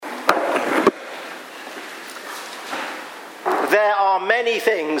There are many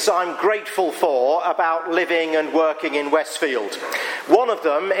things I'm grateful for about living and working in Westfield. One of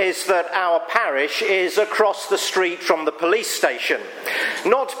them is that our parish is across the street from the police station.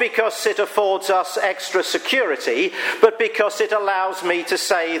 Not because it affords us extra security, but because it allows me to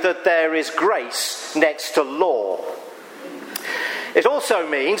say that there is grace next to law. It also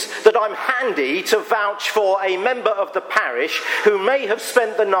means that I'm handy to vouch for a member of the parish who may have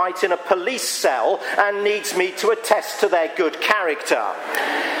spent the night in a police cell and needs me to attest to their good character,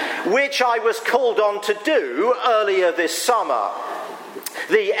 which I was called on to do earlier this summer.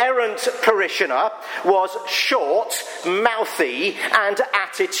 The errant parishioner was short, mouthy, and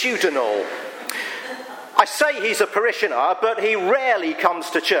attitudinal. I say he's a parishioner, but he rarely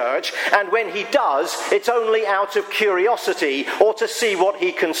comes to church, and when he does, it's only out of curiosity or to see what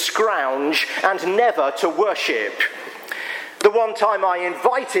he can scrounge, and never to worship. The one time I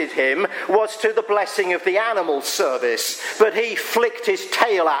invited him was to the blessing of the animal service, but he flicked his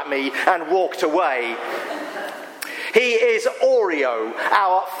tail at me and walked away. He is Oreo,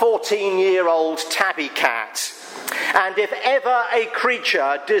 our 14-year-old tabby cat. And if ever a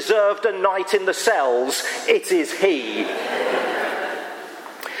creature deserved a night in the cells, it is he.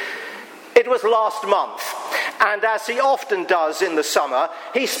 It was last month, and as he often does in the summer,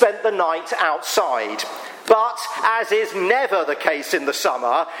 he spent the night outside. But, as is never the case in the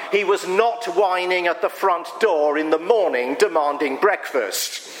summer, he was not whining at the front door in the morning demanding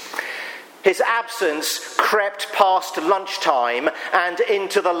breakfast. His absence crept past lunchtime and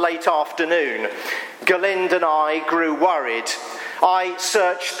into the late afternoon. Galind and I grew worried. I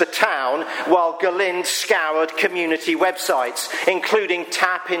searched the town while Galind scoured community websites, including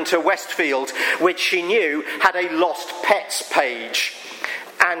Tap into Westfield, which she knew had a lost pets page.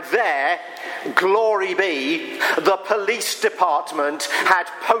 And there, glory be, the police department had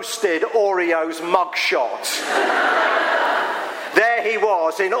posted Oreo's mugshot. There he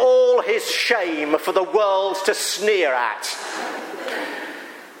was, in all his shame for the world to sneer at.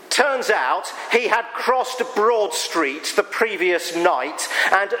 Turns out he had crossed Broad Street the previous night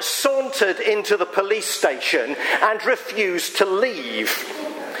and sauntered into the police station and refused to leave.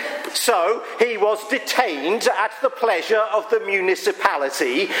 So he was detained at the pleasure of the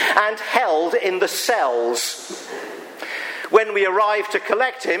municipality and held in the cells. When we arrived to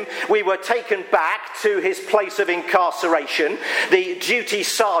collect him, we were taken back to his place of incarceration. The duty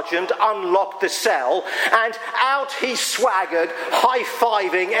sergeant unlocked the cell, and out he swaggered,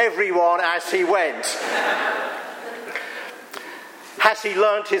 high-fiving everyone as he went. Has he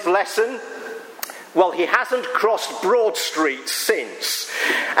learnt his lesson? Well, he hasn't crossed Broad Street since,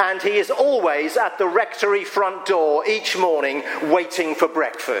 and he is always at the rectory front door each morning waiting for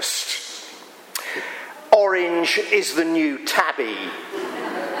breakfast. Orange is the new tabby.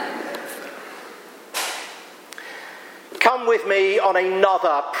 Come with me on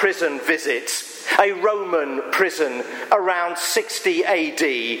another prison visit, a Roman prison around 60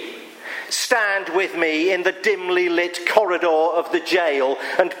 AD. Stand with me in the dimly lit corridor of the jail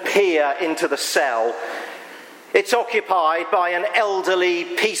and peer into the cell. It's occupied by an elderly,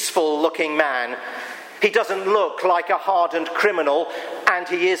 peaceful-looking man. He doesn't look like a hardened criminal, and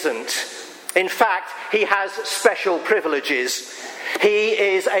he isn't. In fact, he has special privileges. He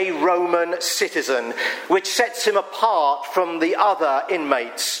is a Roman citizen, which sets him apart from the other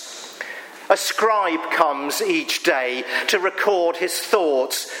inmates. A scribe comes each day to record his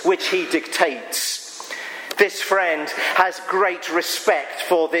thoughts, which he dictates. This friend has great respect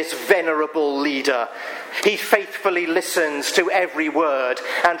for this venerable leader. He faithfully listens to every word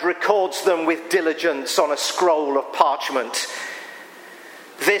and records them with diligence on a scroll of parchment.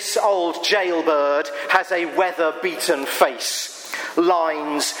 This old jailbird has a weather-beaten face,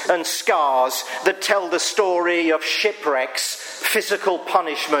 lines and scars that tell the story of shipwrecks, physical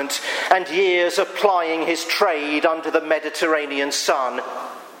punishment, and years of plying his trade under the Mediterranean sun.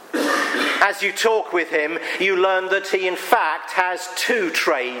 As you talk with him, you learn that he in fact has two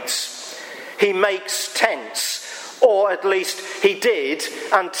trades. He makes tents, or at least he did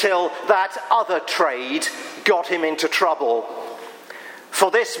until that other trade got him into trouble. For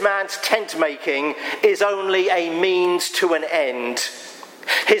this man's tent making is only a means to an end.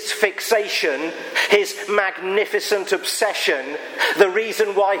 His fixation, his magnificent obsession, the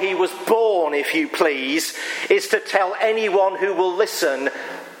reason why he was born, if you please, is to tell anyone who will listen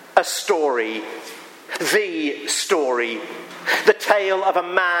a story. The story. The tale of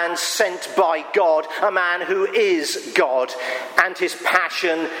a man sent by God, a man who is God, and his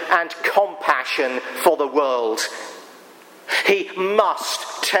passion and compassion for the world. He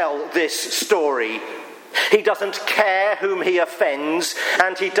must tell this story. He doesn't care whom he offends,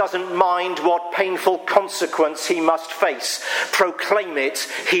 and he doesn't mind what painful consequence he must face. Proclaim it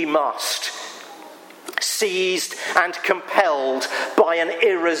he must. Seized and compelled by an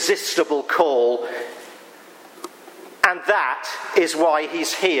irresistible call. And that is why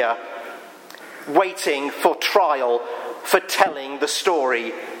he's here, waiting for trial, for telling the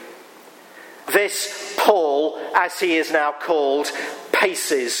story. This Paul, as he is now called,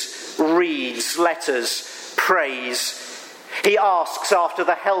 paces, reads letters, prays. He asks after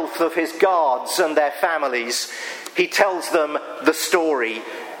the health of his guards and their families. He tells them the story.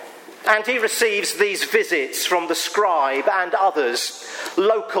 And he receives these visits from the scribe and others,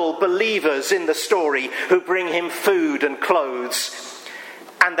 local believers in the story, who bring him food and clothes.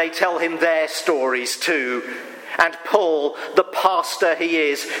 And they tell him their stories too. And Paul, the pastor he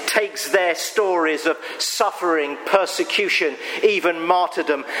is, takes their stories of suffering, persecution, even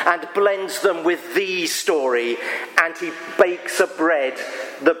martyrdom, and blends them with the story. And he bakes a bread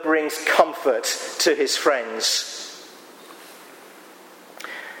that brings comfort to his friends.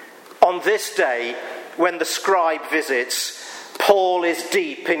 On this day, when the scribe visits, Paul is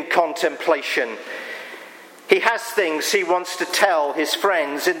deep in contemplation. He has things he wants to tell his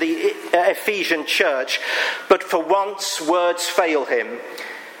friends in the Ephesian church, but for once words fail him.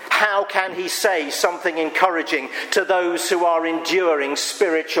 How can he say something encouraging to those who are enduring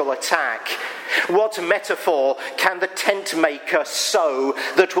spiritual attack? What metaphor can the tent maker sow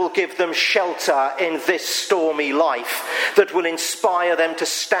that will give them shelter in this stormy life, that will inspire them to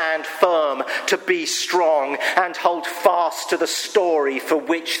stand firm, to be strong, and hold fast to the story for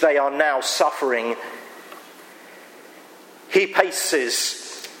which they are now suffering? He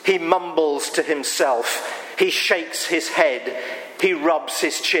paces, he mumbles to himself, he shakes his head, he rubs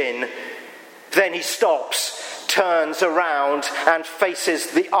his chin. Then he stops, turns around and faces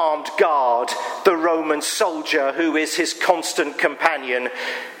the armed guard, the Roman soldier who is his constant companion.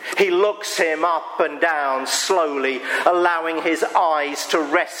 He looks him up and down slowly, allowing his eyes to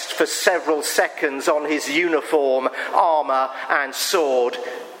rest for several seconds on his uniform, armour and sword.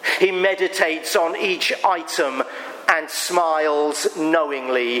 He meditates on each item and smiles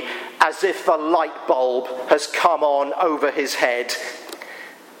knowingly, as if a light bulb has come on over his head.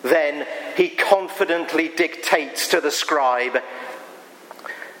 Then he confidently dictates to the scribe,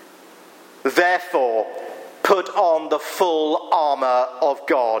 "Therefore, put on the full armour of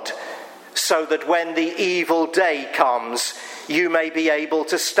God, so that when the evil day comes, you may be able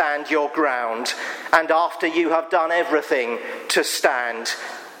to stand your ground, and after you have done everything, to stand.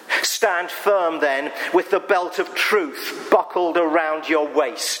 Stand firm then, with the belt of truth buckled around your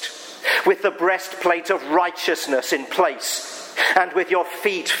waist, with the breastplate of righteousness in place, and with your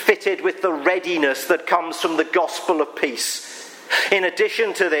feet fitted with the readiness that comes from the gospel of peace. In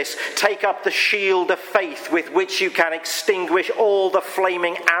addition to this, take up the shield of faith with which you can extinguish all the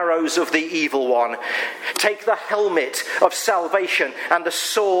flaming arrows of the evil one. Take the helmet of salvation and the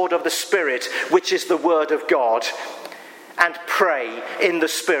sword of the Spirit, which is the word of God. And pray in the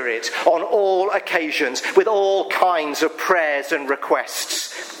Spirit on all occasions with all kinds of prayers and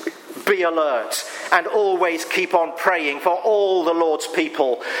requests. Be alert and always keep on praying for all the Lord's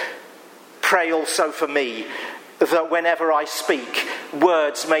people. Pray also for me, that whenever I speak,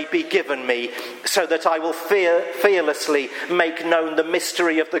 words may be given me, so that I will fearlessly make known the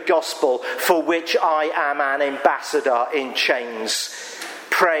mystery of the gospel, for which I am an ambassador in chains.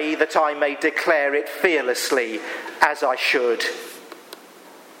 Pray that I may declare it fearlessly, as I should."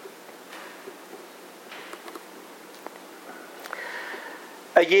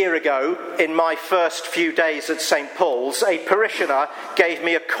 A year ago, in my first few days at St. Paul's, a parishioner gave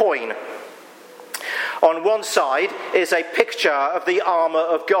me a coin. On one side is a picture of the armour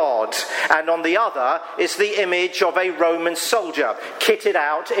of God, and on the other is the image of a Roman soldier, kitted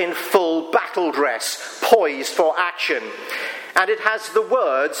out in full battle dress, poised for action. And it has the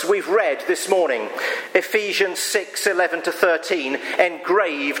words we've read this morning, Ephesians 6:11-13,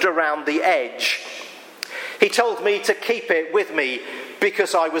 engraved around the edge. He told me to keep it with me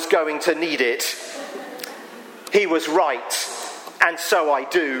because I was going to need it. He was right, and so I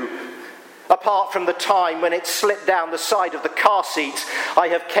do. Apart from the time when it slipped down the side of the car seat, I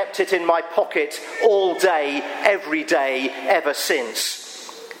have kept it in my pocket all day, every day, ever since.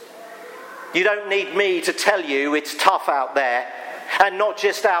 You don't need me to tell you it's tough out there, and not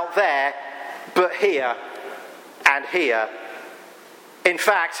just out there, but here and here. In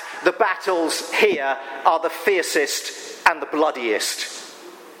fact, the battles here are the fiercest and the bloodiest.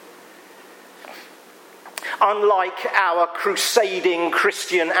 Unlike our crusading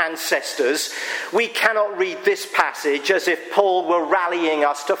Christian ancestors, we cannot read this passage as if Paul were rallying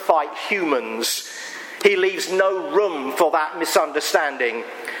us to fight humans. He leaves no room for that misunderstanding.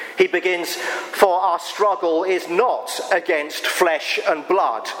 He begins, "For our struggle is not against flesh and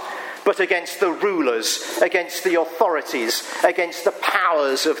blood, but against the rulers, against the authorities, against the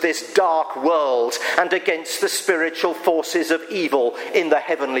powers of this dark world, and against the spiritual forces of evil in the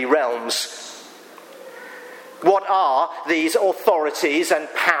heavenly realms." What are these authorities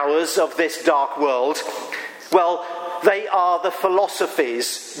and powers of this dark world? Well, they are the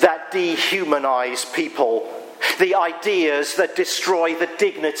philosophies that dehumanize people, the ideas that destroy the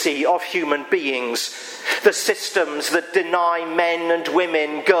dignity of human beings, the systems that deny men and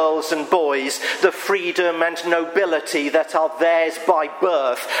women, girls and boys, the freedom and nobility that are theirs by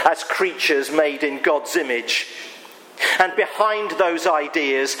birth as creatures made in God's image. And behind those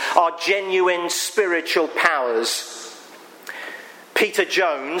ideas are genuine spiritual powers. Peter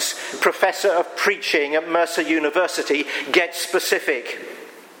Jones, professor of preaching at Mercer University, gets specific.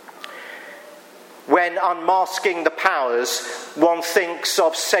 When unmasking the powers, one thinks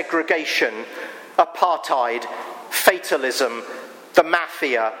of segregation, apartheid, fatalism, the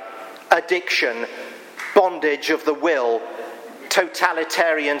mafia, addiction, bondage of the will,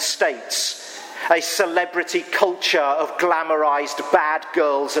 totalitarian states, a celebrity culture of glamorized bad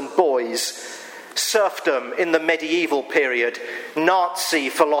girls and boys, serfdom in the medieval period, Nazi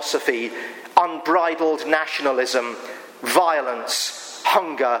philosophy, unbridled nationalism, violence,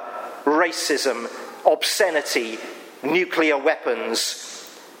 hunger, racism, obscenity, nuclear weapons.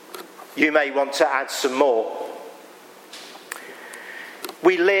 You may want to add some more.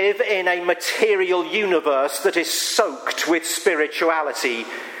 We live in a material universe that is soaked with spirituality.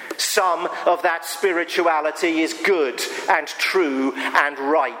 Some of that spirituality is good and true and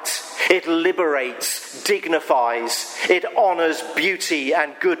right. It liberates, dignifies, it honors beauty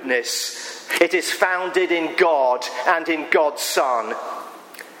and goodness. It is founded in God and in God's Son.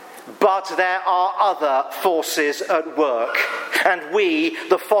 But there are other forces at work, and we,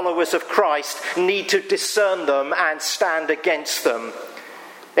 the followers of Christ, need to discern them and stand against them.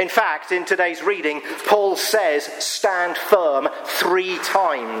 In fact, in today's reading, Paul says, "Stand firm" 3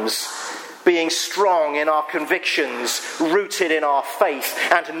 times, being strong in our convictions, rooted in our faith,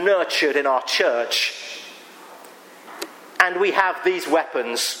 and nurtured in our church. And we have these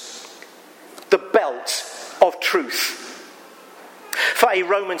weapons: the belt of truth. For a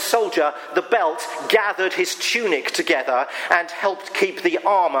Roman soldier, the belt gathered his tunic together and helped keep the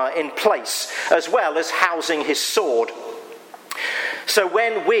armour in place, as well as housing his sword. So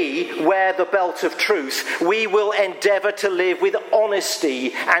when we wear the belt of truth, we will endeavour to live with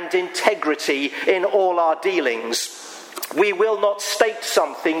honesty and integrity in all our dealings. We will not state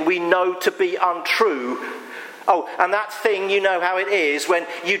something we know to be untrue. Oh, and that thing, you know how it is, when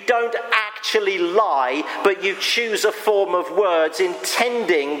you don't actually lie, but you choose a form of words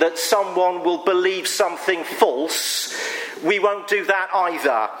intending that someone will believe something false. We won't do that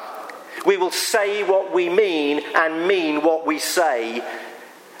either. We will say what we mean and mean what we say.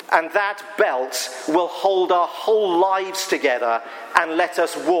 And that belt will hold our whole lives together and let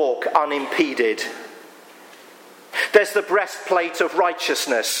us walk unimpeded. There's the breastplate of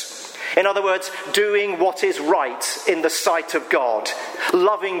righteousness. In other words, doing what is right in the sight of God,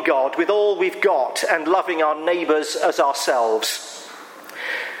 loving God with all we've got and loving our neighbours as ourselves.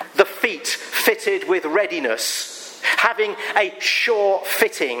 The feet fitted with readiness, having a sure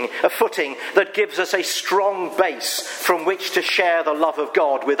footing that gives us a strong base from which to share the love of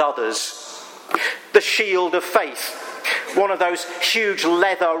God with others. The shield of faith, one of those huge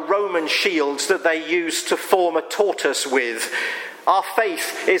leather Roman shields that they used to form a tortoise with. Our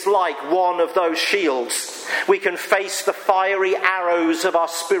faith is like one of those shields. We can face the fiery arrows of our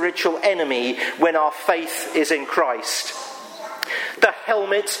spiritual enemy when our faith is in Christ. The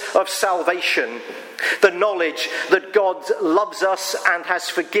helmet of salvation, the knowledge that God loves us and has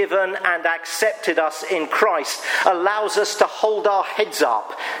forgiven and accepted us in Christ, allows us to hold our heads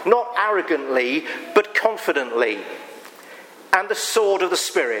up, not arrogantly, but confidently. And the sword of the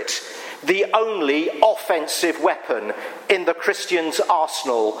Spirit, the only offensive weapon in the Christian's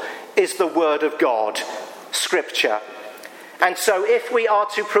arsenal, is the Word of God, Scripture. And so if we are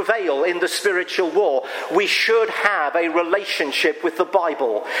to prevail in the spiritual war, we should have a relationship with the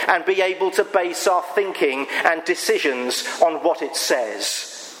Bible and be able to base our thinking and decisions on what it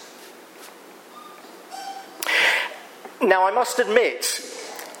says. Now, I must admit,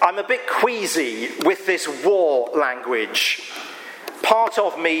 I'm a bit queasy with this war language. Part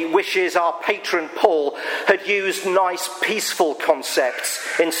of me wishes our patron Paul had used nice, peaceful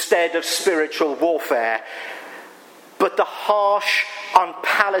concepts instead of spiritual warfare. But the harsh,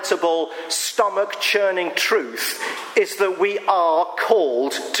 unpalatable, stomach-churning truth is that we are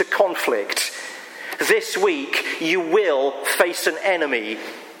called to conflict. This week, you will face an enemy.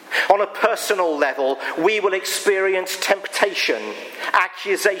 On a personal level, we will experience temptation,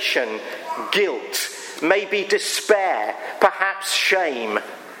 accusation, guilt, maybe despair, perhaps shame.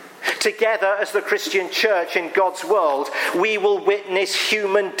 Together as the Christian church in God's world, we will witness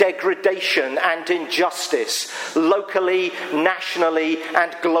human degradation and injustice, locally, nationally,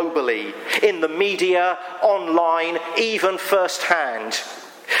 and globally, in the media, online, even firsthand.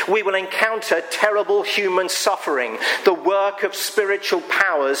 We will encounter terrible human suffering, the work of spiritual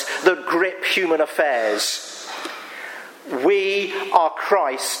powers that grip human affairs. We are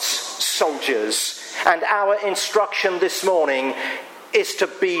Christ's soldiers, and our instruction this morning is to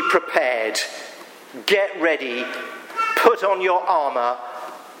be prepared. Get ready, put on your armour,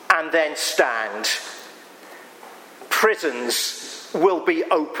 and then stand. Prisons will be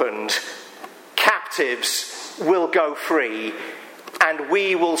opened, captives will go free, and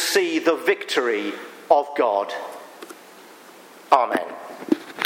we will see the victory of God. Amen.